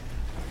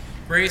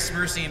Grace,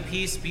 mercy, and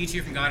peace be to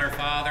you from God our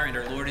Father and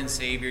our Lord and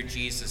Savior,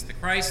 Jesus the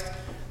Christ.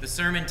 The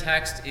sermon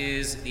text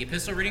is the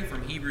epistle reading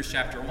from Hebrews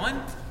chapter 1.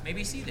 You may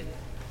be seated.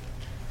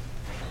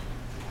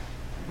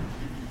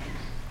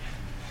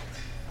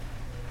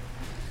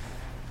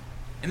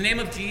 In the name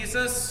of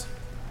Jesus,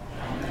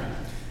 amen.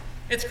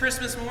 It's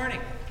Christmas morning.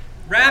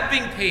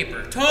 Wrapping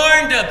paper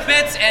torn to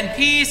bits and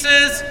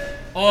pieces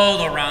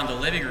all around the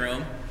living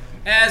room,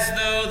 as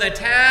though the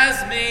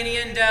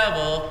Tasmanian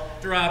devil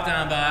dropped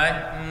on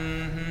by.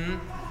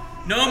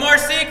 No more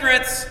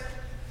secrets.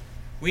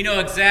 We know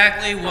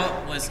exactly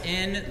what was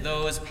in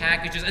those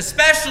packages,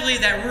 especially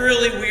that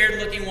really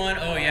weird-looking one.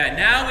 Oh yeah,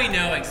 now we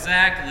know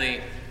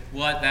exactly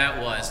what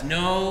that was.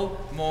 No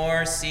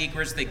more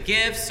secrets. The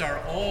gifts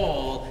are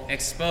all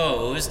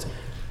exposed.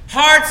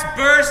 Hearts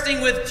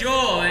bursting with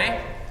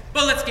joy.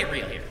 But let's get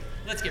real here.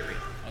 Let's get real,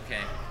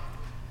 okay?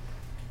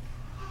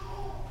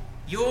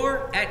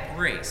 You're at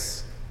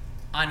Grace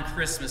on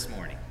Christmas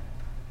morning.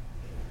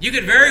 You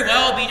could very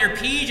well be in your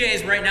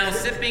PJs right now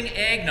sipping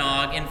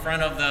eggnog in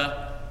front of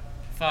the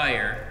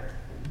fire.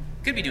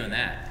 Could be doing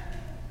that.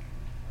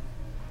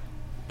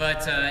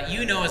 But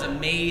you know, as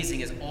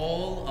amazing as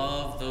all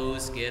of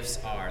those gifts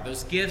are,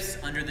 those gifts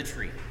under the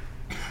tree,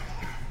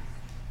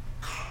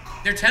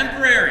 they're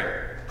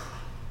temporary,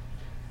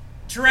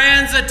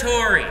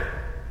 transitory.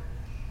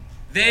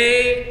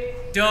 They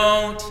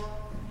don't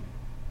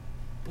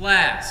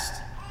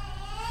last.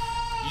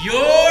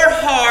 Your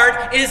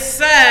heart is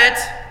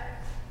set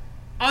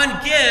on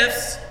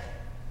gifts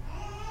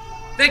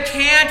that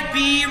can't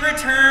be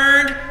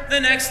returned the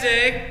next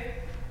day,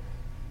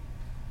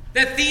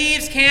 that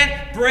thieves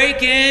can't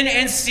break in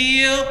and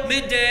steal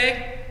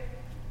midday,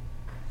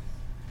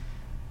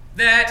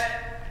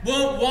 that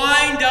won't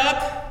wind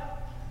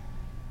up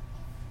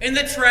in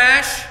the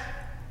trash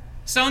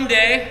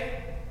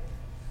someday.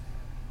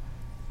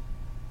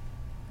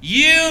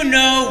 You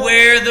know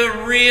where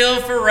the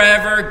real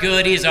forever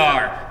goodies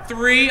are.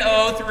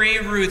 303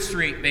 Ruth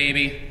Street,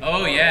 baby.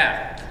 Oh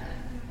yeah.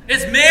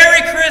 It's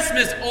Merry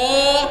Christmas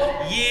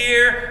all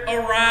year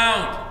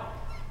around.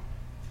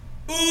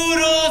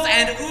 Oodles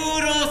and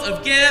oodles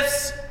of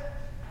gifts.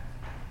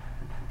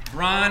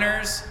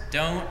 Bronner's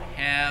don't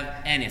have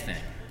anything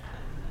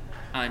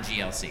on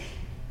GLC.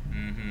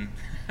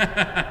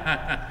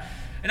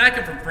 And I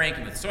come from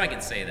Frankenmuth, so I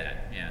can say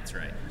that. Yeah, that's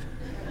right.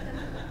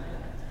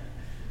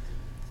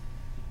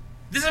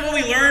 This is what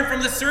we learned from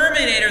the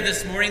sermonator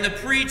this morning, the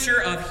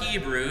preacher of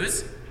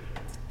Hebrews.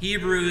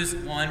 Hebrews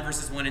 1,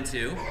 verses 1 and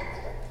 2.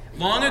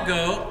 Long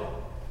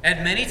ago,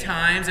 at many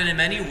times and in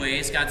many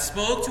ways, God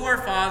spoke to our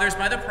fathers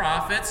by the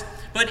prophets,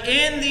 but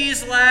in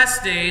these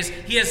last days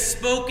he has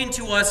spoken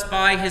to us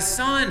by his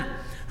Son,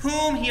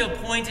 whom he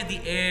appointed the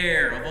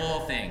heir of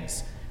all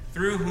things,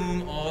 through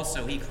whom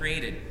also he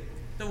created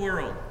the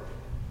world.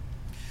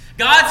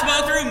 God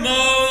spoke through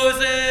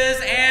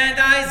Moses and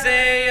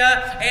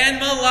Isaiah and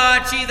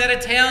Malachi, that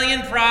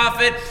Italian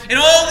prophet, and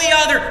all the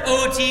other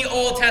OT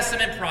Old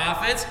Testament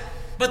prophets.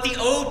 But the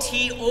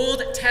OT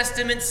Old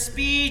Testament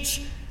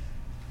speech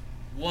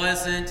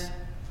wasn't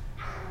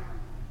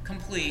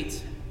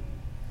complete,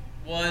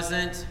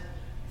 wasn't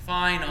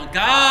final.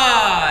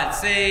 God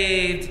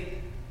saved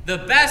the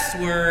best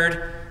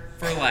word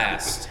for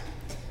last.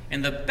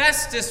 And the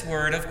bestest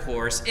word, of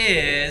course,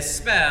 is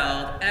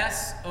spelled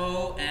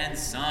S-O-N,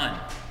 Son.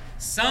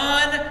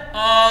 Son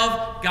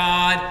of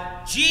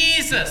God,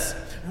 Jesus,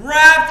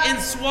 wrapped in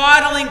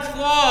swaddling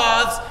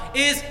cloths,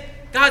 is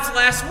God's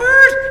last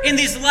word in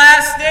these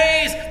last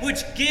days,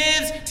 which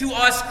gives to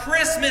us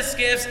Christmas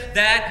gifts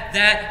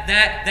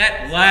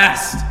that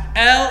last.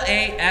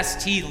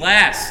 L-A-S-T,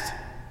 last.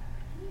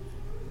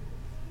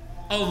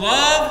 A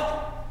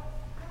love,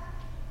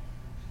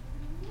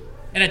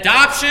 an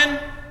adoption,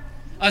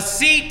 a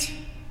seat,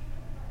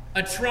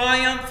 a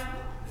triumph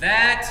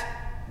that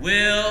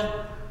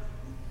will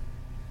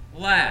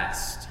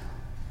last.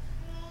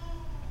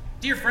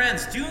 Dear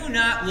friends, do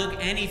not look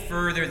any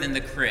further than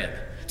the crib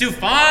to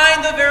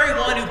find the very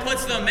one who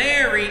puts the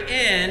Mary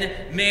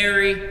in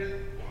Merry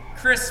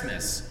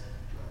Christmas.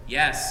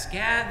 Yes,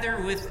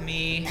 gather with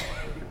me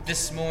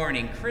this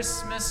morning,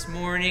 Christmas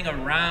morning,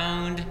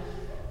 around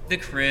the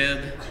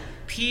crib.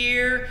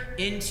 Peer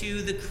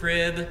into the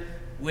crib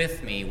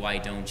with me, why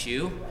don't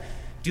you?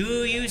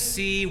 Do you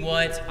see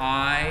what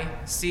I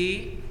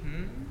see?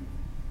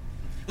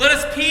 Let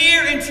us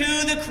peer into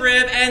the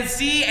crib and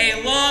see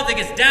a love that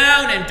gets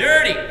down and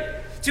dirty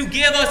to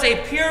give us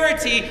a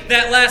purity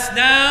that lasts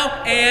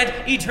now and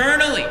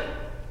eternally.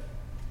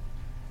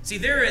 See,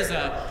 there is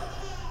a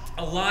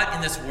lot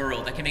in this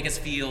world that can make us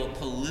feel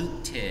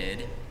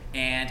polluted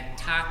and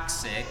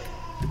toxic.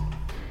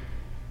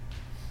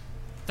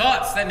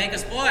 Thoughts that make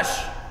us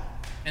blush,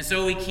 and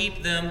so we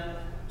keep them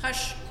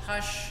hush,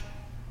 hush.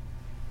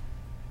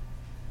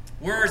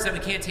 Words that we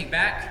can't take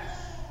back.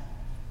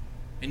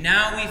 And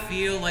now we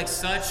feel like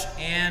such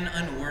an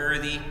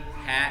unworthy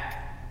hack.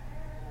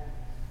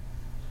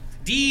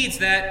 Deeds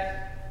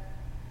that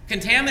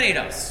contaminate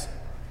us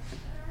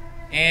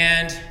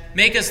and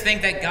make us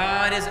think that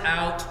God is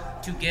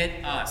out to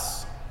get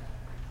us.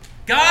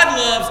 God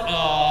loves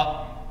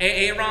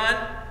Aaron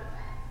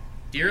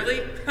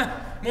dearly?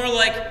 More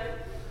like,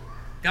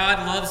 God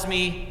loves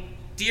me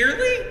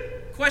dearly?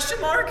 Question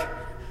mark?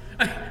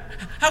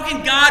 How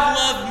can God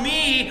love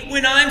me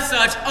when I'm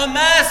such a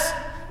mess?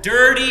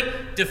 Dirty,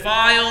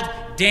 defiled,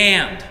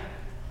 damned.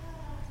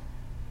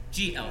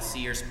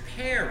 GLCers,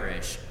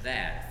 perish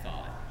that thought.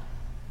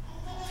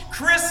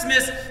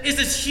 Christmas is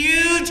this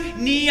huge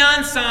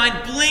neon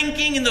sign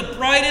blinking in the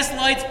brightest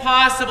lights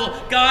possible.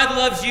 God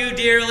loves you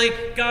dearly.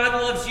 God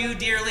loves you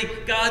dearly.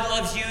 God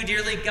loves you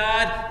dearly.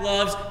 God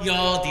loves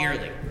y'all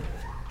dearly.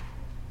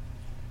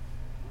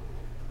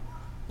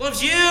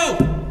 Loves you.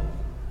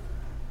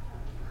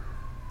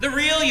 The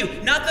real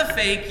you, not the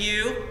fake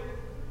you,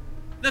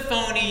 the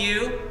phony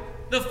you,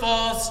 the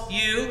false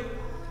you,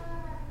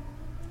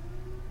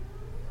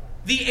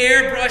 the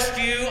airbrushed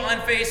you on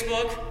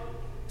Facebook,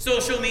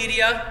 social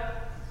media,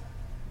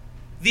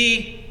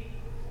 the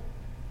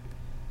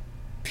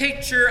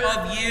picture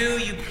of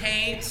you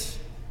paint,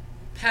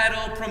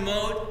 peddle,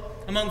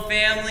 promote among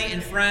family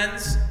and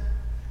friends,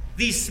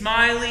 the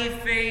smiley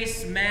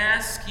face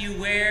mask you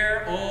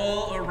wear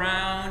all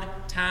around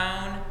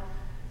town.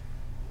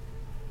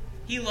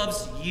 He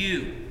loves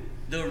you,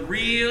 the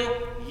real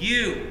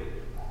you,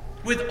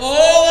 with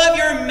all of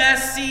your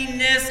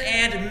messiness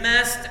and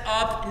messed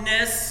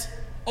upness,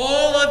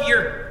 all of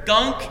your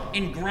gunk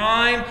and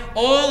grime,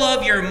 all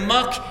of your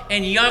muck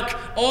and yuck,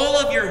 all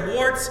of your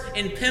warts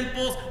and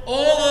pimples,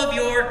 all of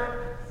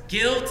your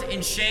guilt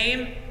and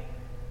shame.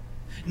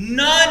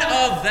 None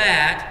of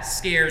that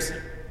scares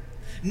him.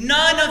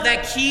 None of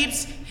that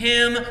keeps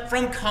him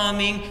from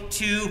coming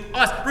to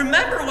us.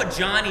 Remember what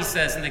Johnny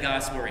says in the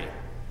gospel reading.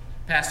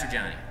 Pastor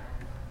Johnny.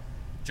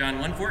 John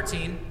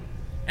 1:14.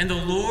 And the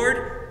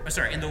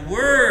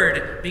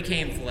Word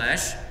became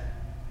flesh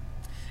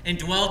and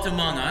dwelt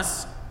among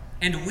us,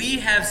 and we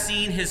have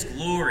seen his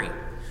glory.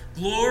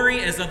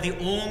 Glory as of the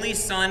only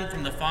Son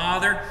from the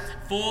Father,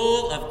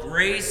 full of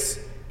grace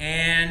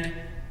and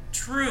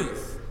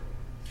truth.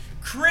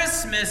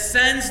 Christmas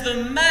sends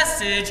the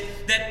message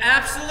that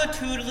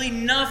absolutely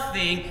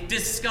nothing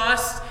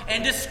disgusts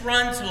and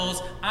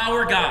disgruntles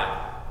our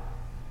God.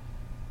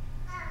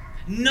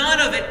 None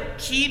of it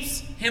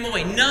keeps him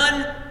away.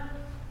 None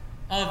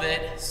of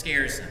it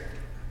scares him.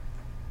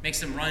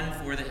 Makes him run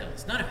for the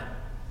hills. None of it.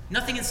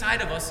 Nothing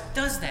inside of us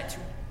does that to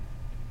him.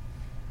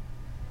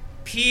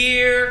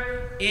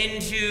 Peer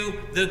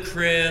into the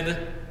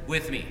crib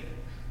with me.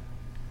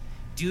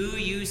 Do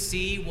you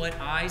see what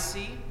I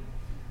see?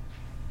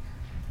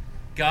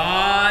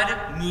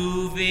 God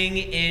moving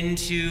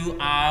into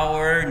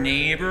our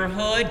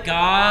neighborhood,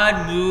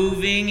 God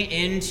moving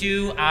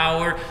into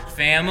our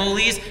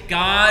families,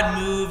 God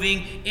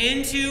moving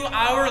into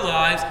our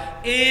lives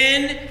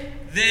in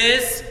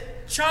this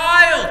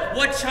child.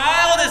 What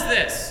child is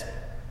this?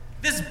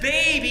 This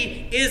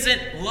baby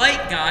isn't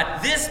like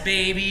God. This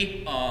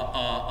baby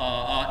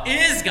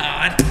is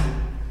God.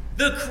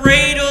 The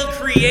cradled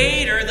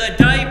creator, the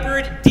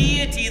diapered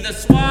deity, the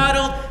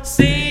swaddled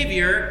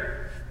Savior,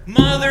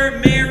 Mother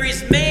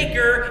Mary's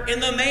maker in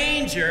the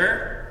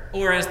manger,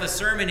 or as the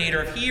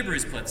sermonator of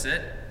Hebrews puts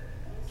it,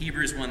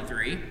 Hebrews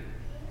 1:3,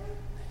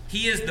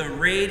 he is the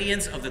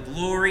radiance of the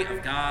glory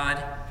of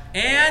God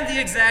and the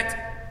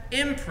exact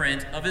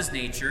imprint of his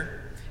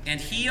nature,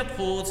 and he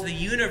upholds the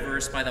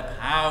universe by the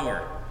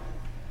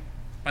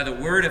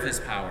word of his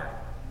power.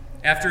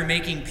 After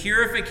making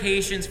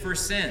purifications for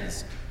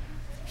sins,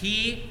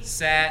 he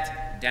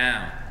sat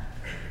down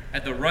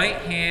at the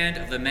right hand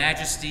of the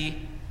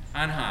Majesty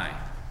on high.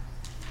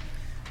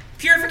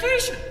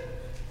 Purification.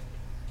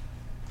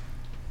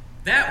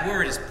 That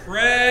word is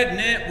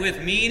pregnant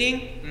with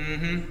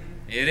meaning.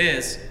 It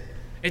is.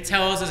 It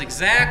tells us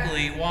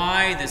exactly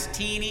why this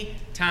teeny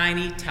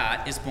tiny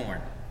tot is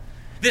born.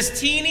 This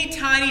teeny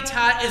tiny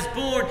tot is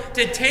born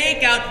to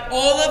take out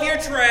all of your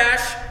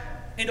trash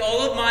and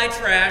all of my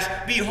trash.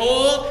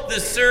 Behold the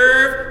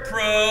Serve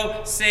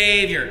Pro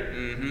Savior.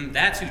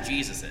 That's who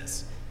Jesus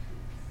is.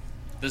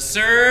 The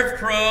Serve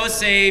Pro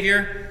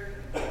Savior.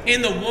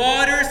 In the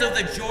waters of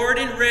the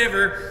Jordan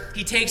River,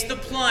 he takes the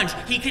plunge.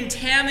 He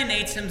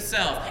contaminates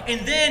himself.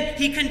 And then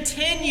he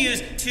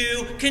continues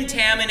to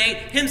contaminate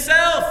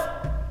himself.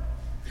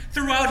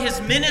 Throughout his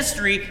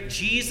ministry,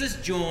 Jesus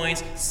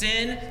joins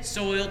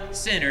sin-soiled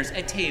sinners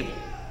at table.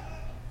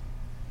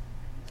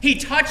 He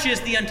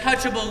touches the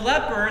untouchable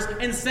lepers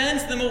and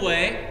sends them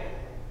away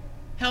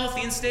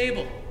healthy and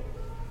stable.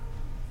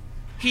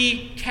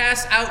 He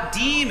casts out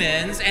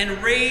demons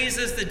and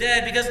raises the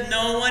dead because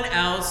no one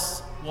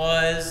else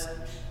was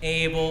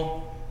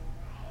able.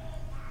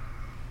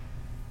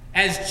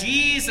 As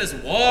Jesus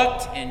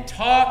walked and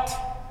talked,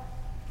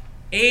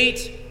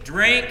 ate,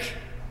 drank,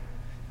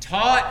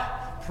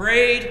 taught,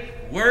 prayed,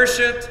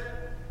 worshiped,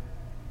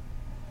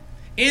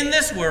 in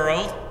this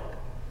world,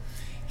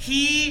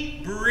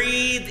 he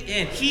breathed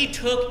in, he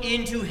took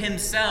into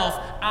himself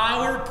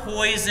our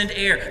poisoned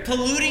air,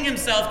 polluting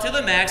himself to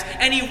the max,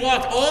 and he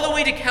walked all the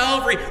way to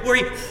Calvary where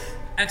he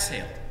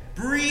exhaled,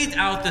 breathed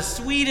out the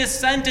sweetest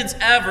sentence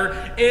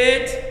ever.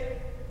 It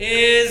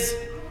is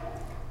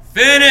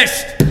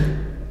finished.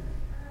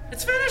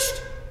 It's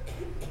finished.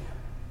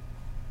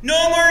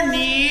 No more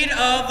need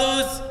of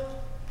those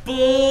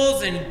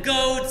bulls and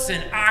goats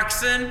and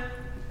oxen.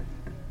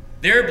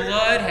 Their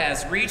blood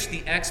has reached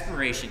the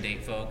expiration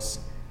date, folks.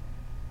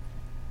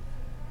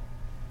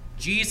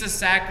 Jesus'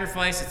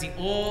 sacrifice is the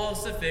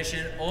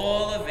all-sufficient,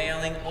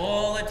 all-availing,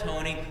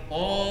 all-atoning,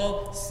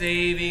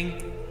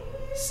 all-saving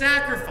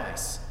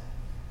sacrifice.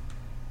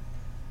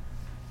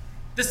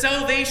 The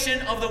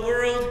salvation of the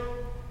world,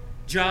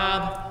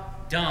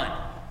 job done.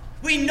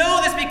 We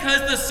know this because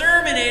the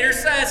sermonator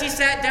says he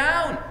sat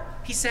down.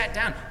 He sat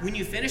down. When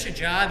you finish a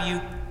job,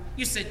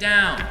 you sit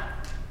down.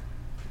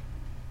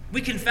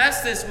 We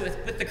confess this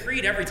with the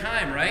creed every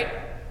time, right?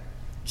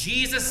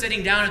 Jesus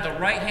sitting down at the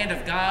right hand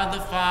of God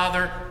the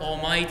Father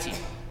Almighty.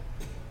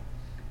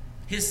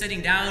 His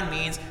sitting down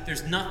means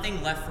there's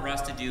nothing left for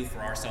us to do for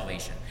our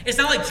salvation. It's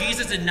not like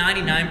Jesus did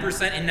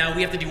 99% and now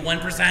we have to do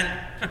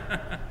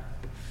 1%.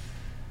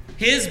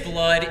 His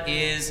blood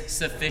is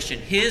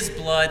sufficient. His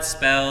blood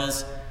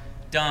spells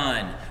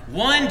done.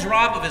 One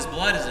drop of his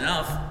blood is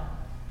enough.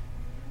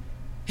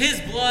 His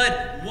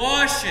blood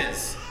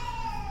washes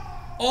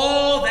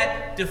all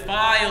that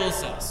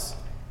defiles us,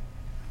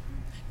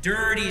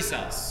 dirties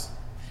us,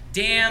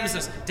 damns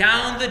us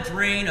down the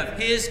drain of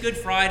his Good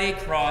Friday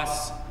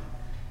cross.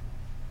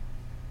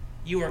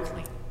 You are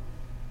clean,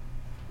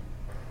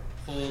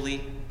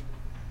 holy,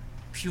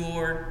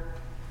 pure,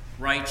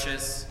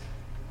 righteous.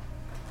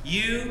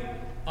 You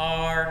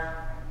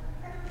are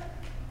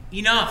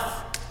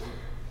enough.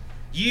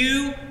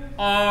 You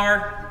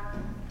are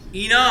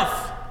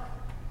enough.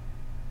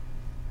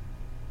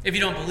 If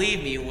you don't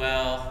believe me,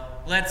 well,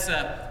 let's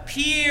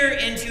peer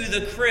into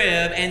the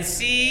crib and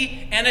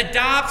see an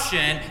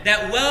adoption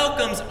that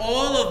welcomes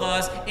all of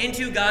us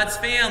into God's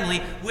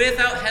family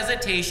without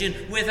hesitation,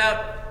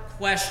 without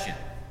question.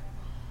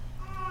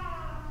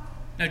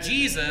 Now,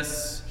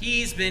 Jesus,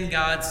 he's been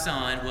God's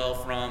son, well,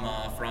 from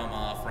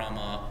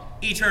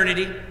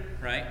eternity,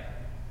 right?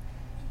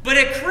 But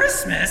at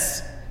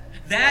Christmas,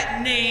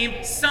 that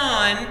name,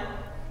 son,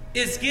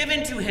 is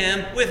given to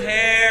him with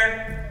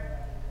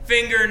hair,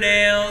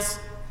 fingernails,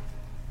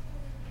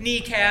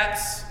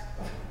 kneecaps,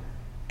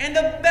 and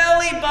the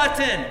belly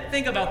button.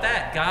 Think about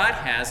that. God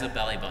has a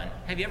belly button.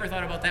 Have you ever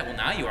thought about that? Well,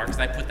 now you are, because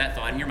I put that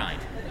thought in your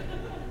mind.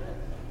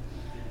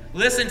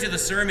 Listen to the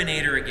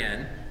sermonator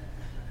again,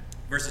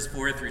 verses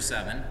 4 through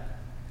 7.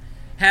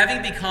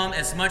 Having become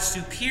as much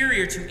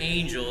superior to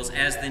angels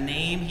as the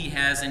name he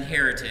has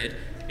inherited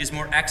is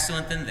more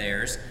excellent than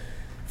theirs,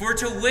 for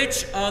to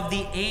which of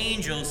the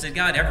angels did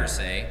God ever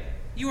say,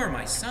 "You are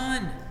my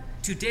son,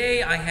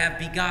 today I have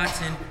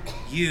begotten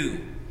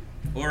you"?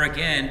 Or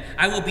again,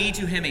 "I will be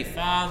to him a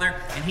father,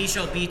 and he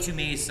shall be to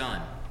me a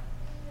son."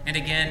 And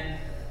again,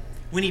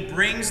 when he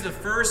brings the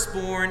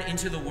firstborn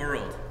into the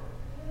world,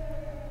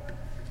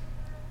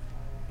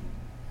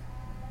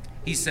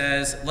 he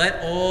says,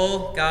 "Let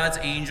all God's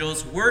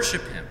angels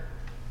worship him."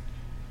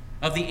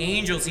 Of the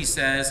angels, he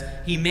says,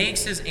 "He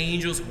makes his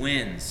angels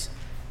winds,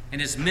 and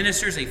his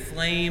ministers a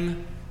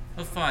flame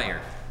of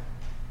fire."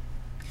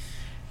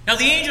 Now,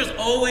 the angels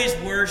always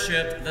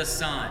worshiped the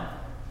Son,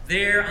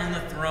 there on the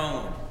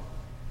throne,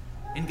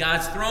 in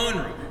God's throne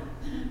room.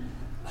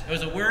 It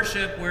was a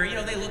worship where,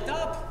 they looked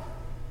up.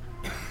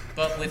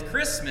 But with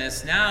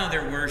Christmas, now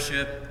their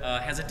worship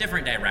has a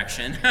different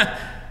direction.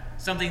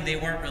 Something they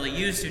weren't really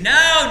used to.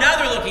 Now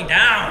they're looking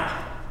down.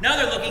 Now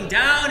they're looking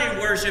down and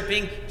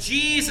worshiping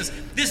Jesus.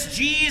 This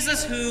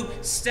Jesus who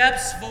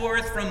steps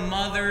forth from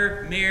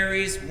Mother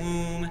Mary's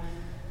womb,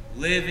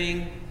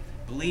 living,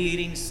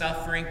 bleeding,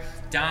 suffering,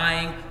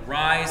 dying,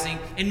 rising,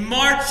 and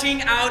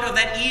marching out of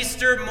that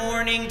Easter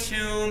morning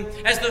tomb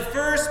as the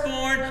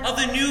firstborn of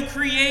the new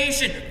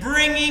creation,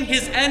 bringing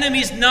his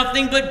enemies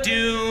nothing but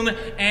doom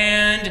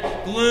and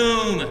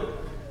gloom.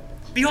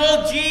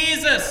 Behold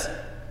Jesus,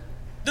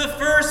 the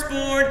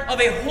firstborn of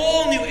a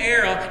whole new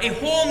era, a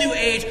whole new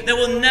age that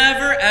will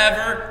never,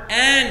 ever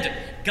end.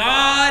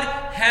 God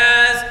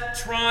has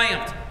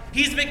triumphed.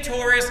 He's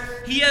victorious.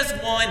 He has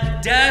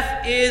won.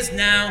 Death is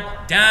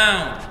now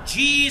down.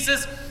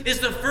 Jesus is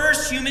the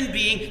first human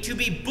being to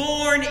be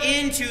born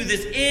into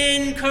this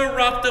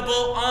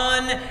incorruptible,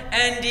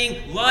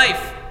 unending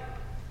life.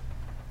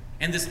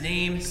 And this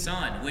name,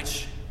 Son,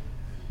 which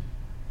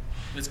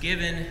was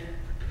given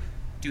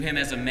to him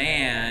as a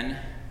man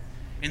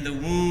in the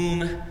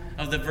womb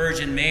of the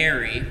Virgin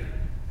Mary,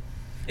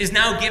 is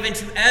now given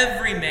to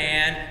every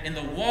man in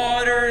the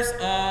waters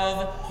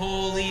of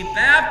holy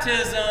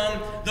baptism,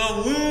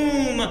 the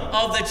womb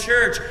of the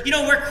church.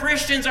 Where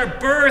Christians are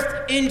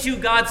birthed into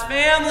God's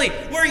family,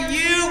 where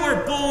you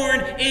were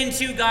born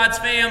into God's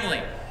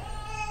family.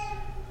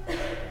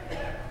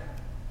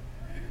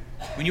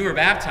 When you were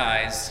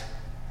baptized,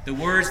 the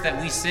words that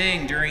we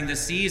sing during the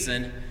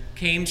season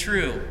came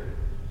true.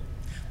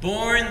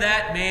 Born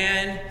that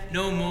man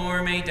no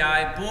more may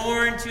die,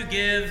 born to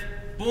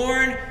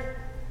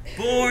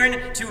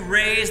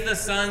raise the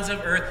sons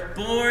of earth,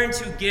 born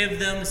to give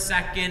them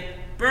second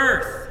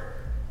birth.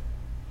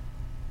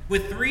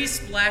 With three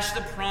splash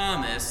the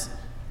promise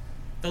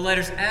The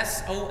letters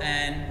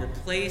S-O-N were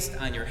placed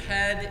on your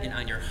head and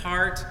on your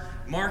heart,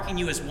 marking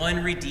you as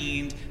one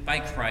redeemed by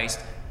Christ,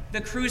 the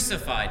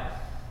crucified.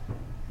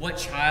 What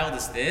child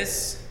is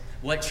this?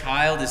 What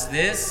child is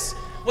this?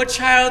 What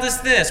child is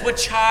this? What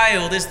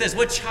child is this?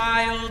 What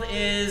child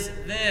is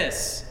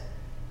this?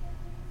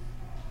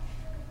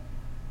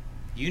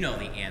 You know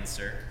the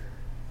answer.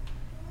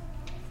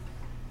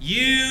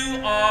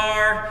 You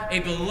are a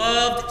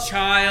beloved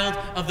child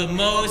of the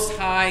Most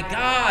High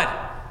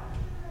God.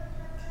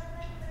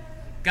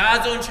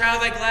 God's own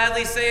child, I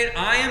gladly say it,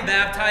 I am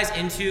baptized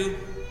into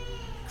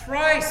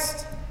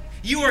Christ.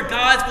 You are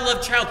God's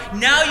beloved child.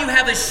 Now you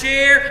have a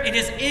share in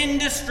his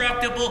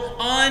indestructible,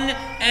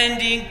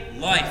 unending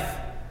life.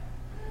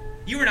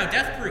 You are now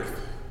death-proof.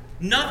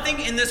 Nothing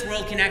in this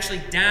world can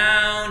actually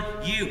down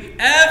you.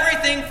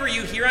 Everything for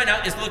you here on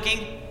out is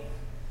looking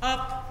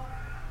up.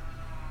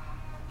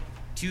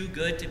 Too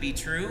good to be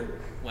true?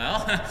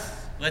 Well,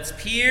 let's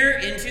peer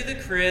into the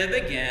crib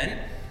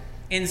again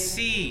and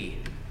see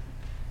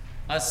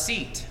a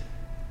seat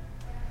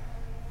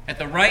at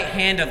the right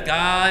hand of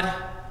God,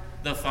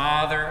 the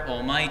Father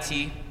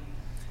Almighty,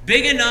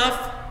 big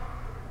enough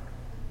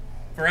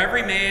for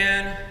every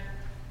man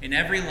in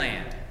every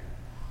land.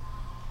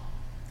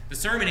 The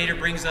Sermonator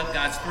brings up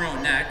God's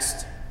throne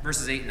next,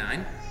 verses 8 and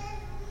 9.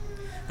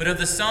 But of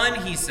the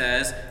Son, he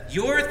says,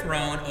 your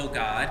throne, O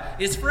God,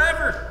 is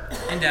forever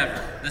and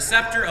ever. The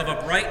scepter of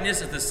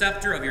uprightness is the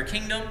scepter of your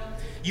kingdom.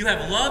 You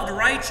have loved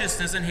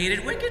righteousness and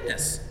hated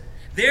wickedness.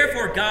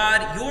 Therefore,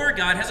 God, your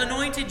God, has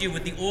anointed you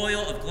with the oil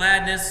of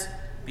gladness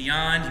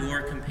beyond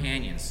your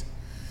companions.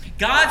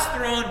 God's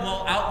throne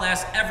will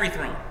outlast every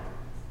throne.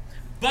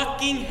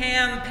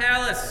 Buckingham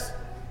Palace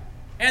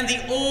and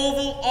the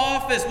Oval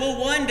Office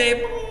will one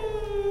day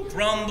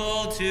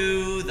crumble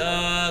to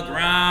the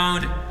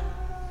ground.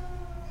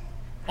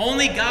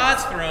 Only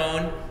God's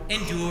throne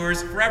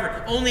endures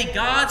forever. Only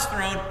God's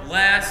throne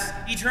lasts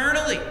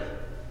eternally.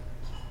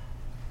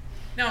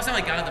 Now, it's not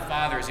like God the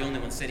Father is the only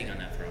one sitting on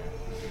that throne.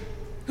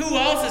 Who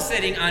else is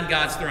sitting on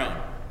God's throne?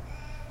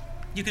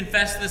 You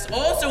confess this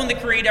also in the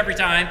Creed every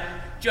time.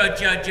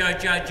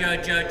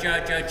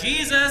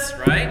 Jesus,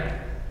 right?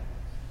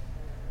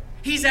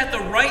 He's at the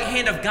right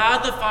hand of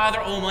God the Father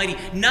Almighty,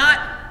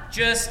 not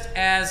just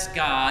as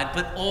God,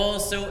 but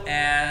also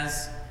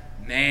as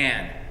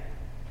man.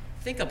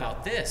 Think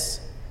about this.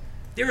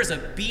 There is a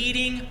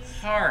beating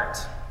heart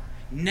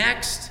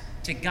next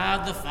to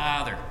God the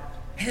Father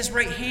at his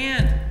right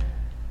hand.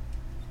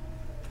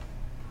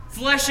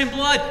 Flesh and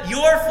blood,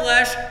 your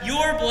flesh,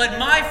 your blood,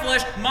 my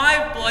flesh,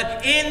 my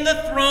blood, in the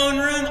throne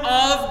room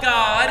of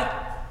God.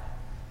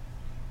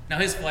 Now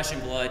his flesh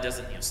and blood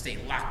doesn't stay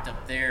locked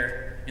up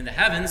there in the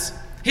heavens.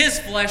 His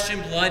flesh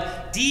and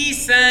blood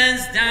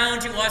descends down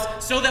to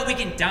us so that we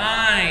can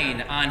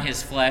dine on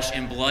his flesh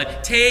and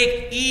blood.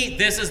 Take, eat,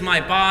 this is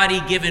my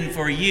body given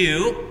for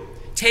you.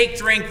 Take,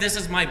 drink, this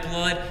is my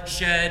blood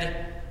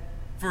shed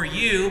for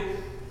you.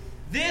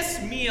 This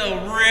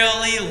meal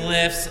really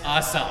lifts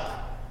us up.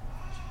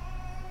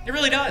 It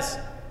really does.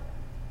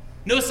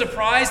 No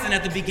surprise then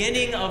at the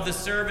beginning of the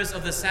service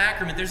of the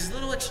sacrament, there's this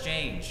little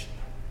exchange.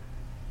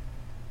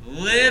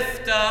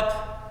 Lift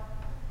up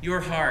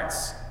your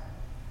hearts.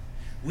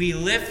 We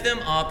lift them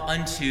up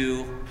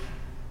unto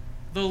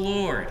the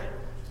Lord.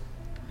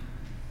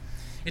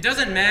 It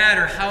doesn't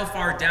matter how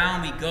far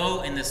down we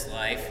go in this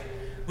life.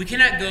 We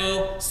cannot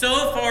go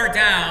so far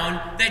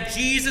down that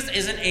Jesus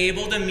isn't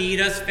able to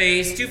meet us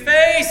face to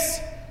face.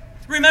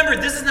 Remember,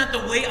 this is not the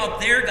way up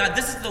there, God.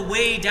 This is the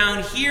way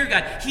down here,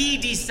 God. He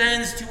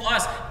descends to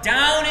us,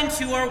 down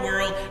into our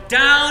world,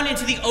 down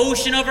into the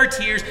ocean of our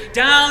tears,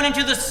 down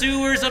into the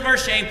sewers of our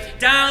shame,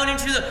 down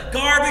into the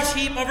garbage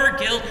heap of our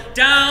guilt,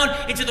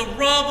 down into the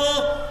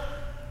rubble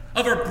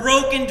of our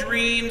broken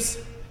dreams,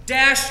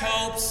 dashed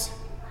hopes,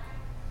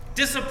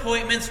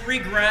 disappointments,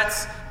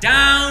 regrets,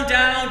 down,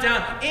 down,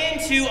 down,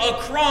 into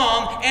a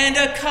crumb and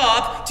a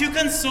cup to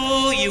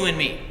console you and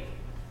me.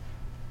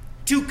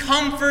 To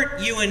comfort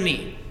you and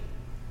me,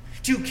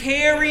 to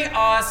carry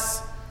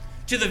us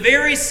to the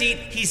very seat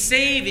he's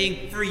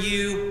saving for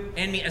you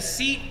and me. A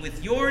seat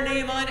with your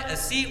name on it, a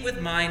seat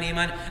with my name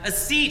on it, a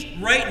seat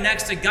right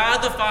next to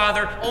God the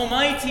Father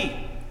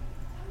Almighty.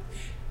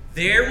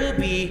 There will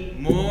be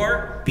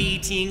more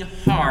beating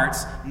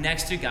hearts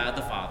next to God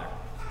the Father.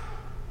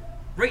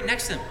 Right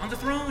next to him on the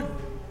throne.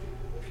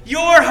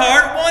 Your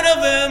heart, one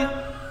of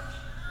them.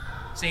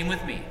 Same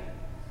with me.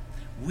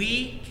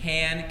 We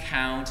can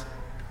count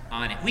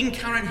on it. We can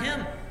count on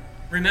him.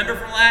 Remember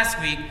from last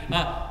week,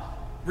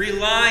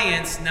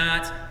 reliance,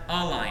 not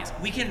alliance.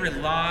 We can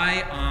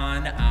rely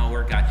on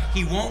our God.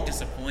 He won't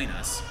disappoint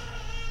us.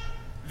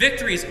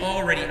 Victory is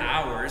already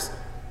ours.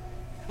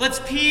 Let's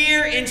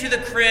peer into the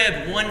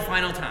crib one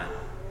final time.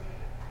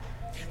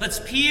 Let's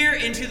peer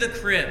into the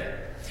crib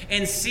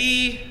and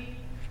see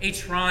a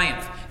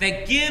triumph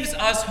that gives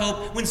us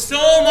hope when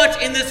so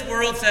much in this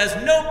world says,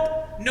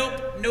 nope,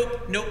 nope,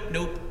 nope, nope,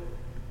 nope.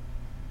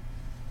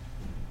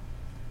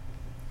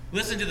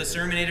 Listen to the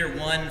Sermonator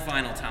one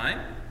final time.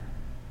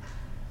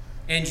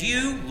 And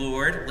you,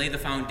 Lord, lay the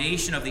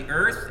foundation of the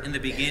earth in the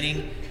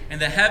beginning,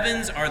 and the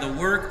heavens are the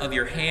work of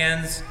your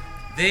hands.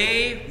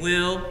 They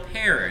will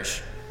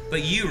perish,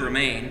 but you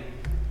remain.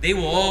 They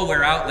will all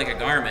wear out like a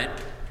garment.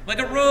 Like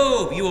a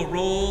robe, you will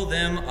roll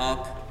them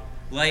up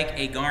like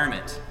a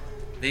garment.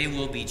 They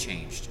will be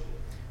changed.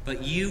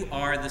 But you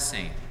are the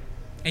same,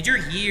 and your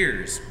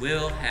years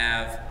will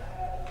have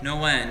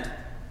no end.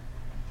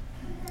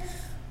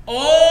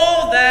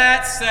 All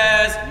that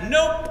says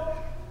nope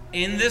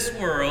in this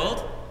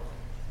world,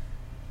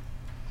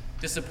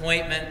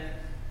 disappointment,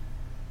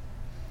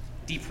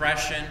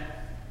 depression,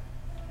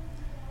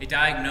 a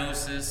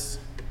diagnosis,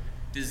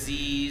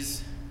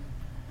 disease,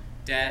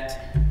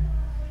 debt,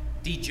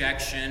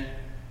 dejection,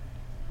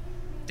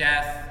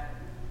 death,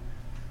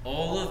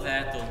 all of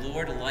that the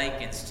Lord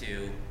likens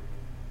to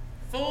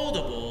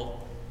foldable,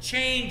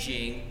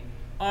 changing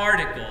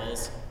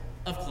articles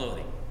of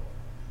clothing.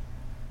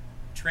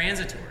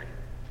 Transitory,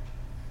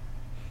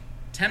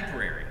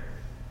 temporary.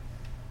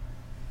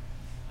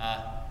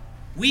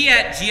 We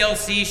at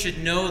GLC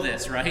should know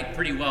this, right?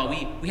 Pretty well.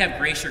 We have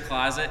Grace Your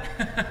Closet.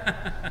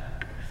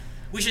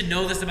 We should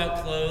know this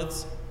about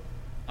clothes.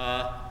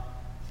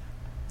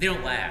 They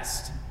don't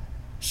last.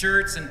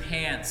 Shirts and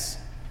pants,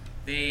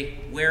 they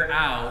wear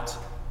out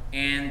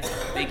and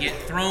they get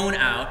thrown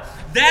out.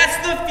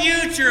 That's the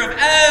future of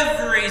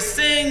every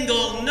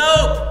single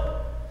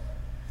nope.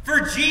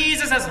 For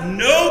Jesus has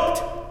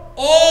noped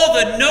all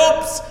the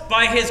nopes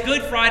by his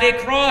Good Friday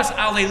cross.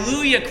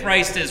 Alleluia,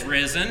 Christ is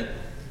risen.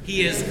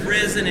 He is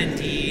risen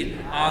indeed.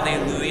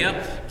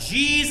 Alleluia.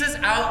 Jesus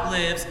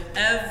outlives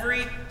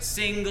every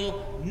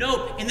single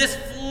nope. And this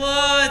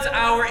floods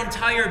our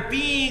entire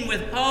being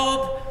with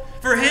hope.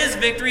 For his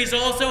victory is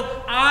also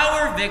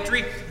our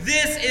victory.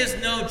 This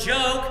is no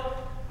joke.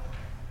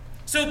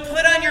 So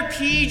put on your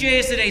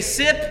PJs today,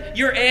 sip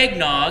your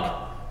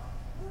eggnog,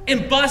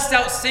 and bust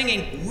out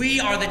singing,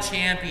 "We are the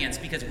champions,"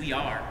 because we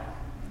are.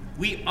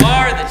 We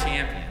are the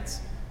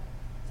champions.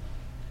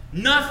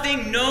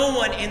 Nothing, no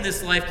one in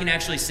this life can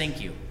actually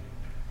sink you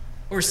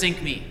or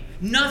sink me.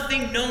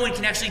 Nothing, no one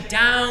can actually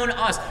down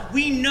us.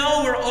 We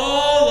know where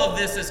all of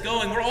this is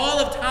going, where all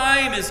of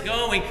time is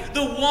going.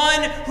 The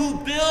one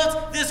who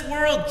built this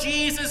world,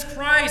 Jesus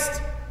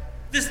Christ,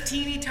 this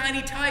teeny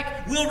tiny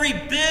tyke, will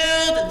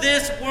rebuild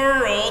this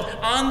world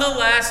on the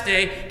last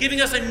day,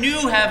 giving us a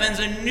new heavens,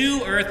 a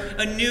new earth,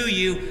 a new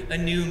you, a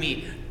new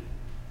me.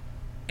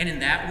 And in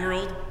that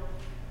world,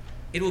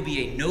 it will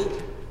be a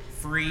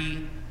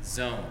nope-free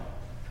zone.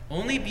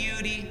 Only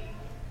beauty,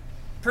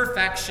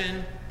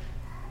 perfection,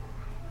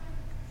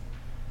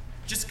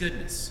 just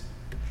goodness.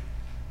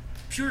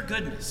 Pure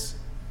goodness.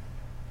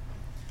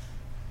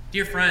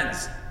 Dear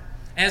friends,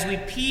 as we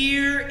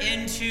peer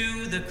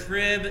into the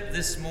crib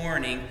this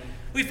morning,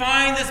 we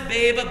find this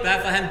babe of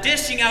Bethlehem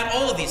dishing out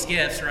all of these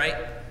gifts, right?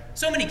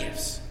 So many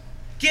gifts.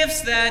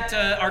 Gifts that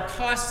are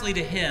costly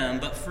to him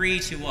but free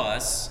to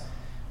us.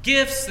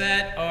 Gifts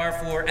that are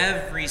for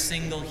every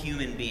single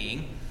human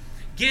being.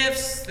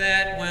 Gifts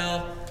that,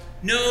 well,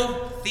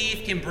 no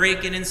thief can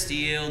break in and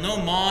steal. No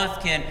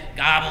moth can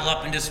gobble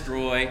up and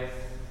destroy.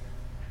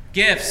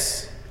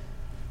 Gifts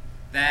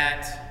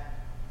that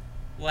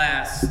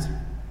last.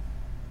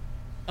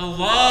 A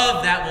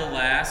love that will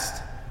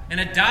last. An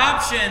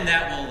adoption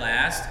that will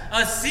last.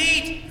 A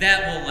seat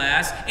that will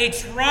last. A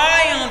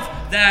triumph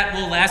that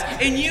will last.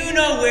 And you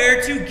know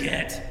where to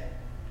get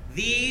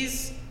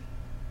these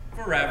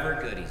forever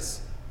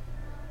goodies.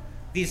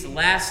 These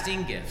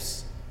lasting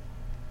gifts.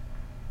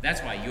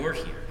 That's why you're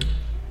here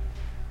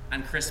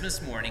on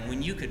Christmas morning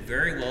when you could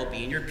very well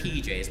be in your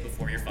PJs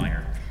before your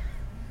fire.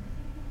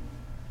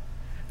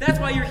 That's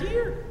why you're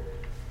here.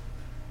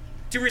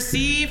 To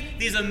receive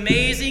these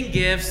amazing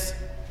gifts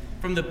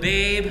from the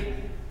babe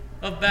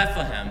of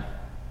Bethlehem.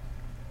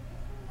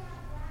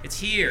 It's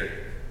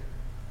here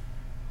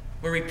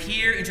where we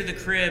peer into the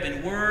crib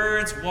in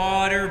words,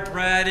 water,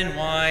 bread, and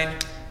wine,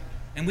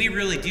 and we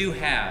really do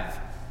have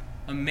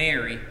a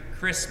Merry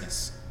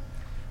Christmas.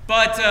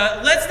 But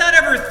let's not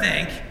ever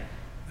think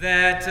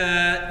that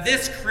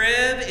this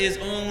crib is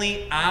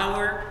only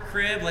our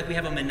crib, like we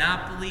have a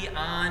monopoly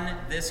on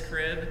this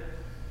crib.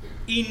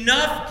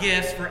 Enough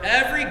gifts for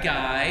every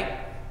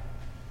guy,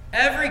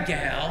 every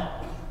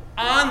gal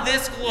on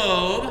this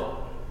globe.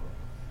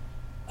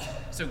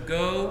 So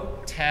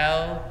go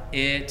tell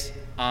it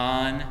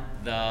on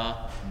the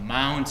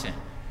mountain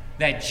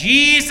that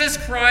Jesus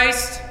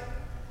Christ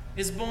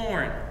is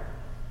born.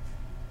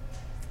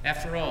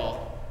 After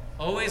all,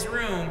 always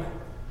room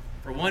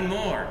for one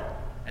more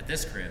at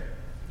this crib.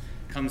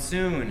 Come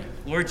soon,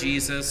 Lord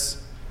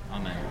Jesus.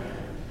 Amen.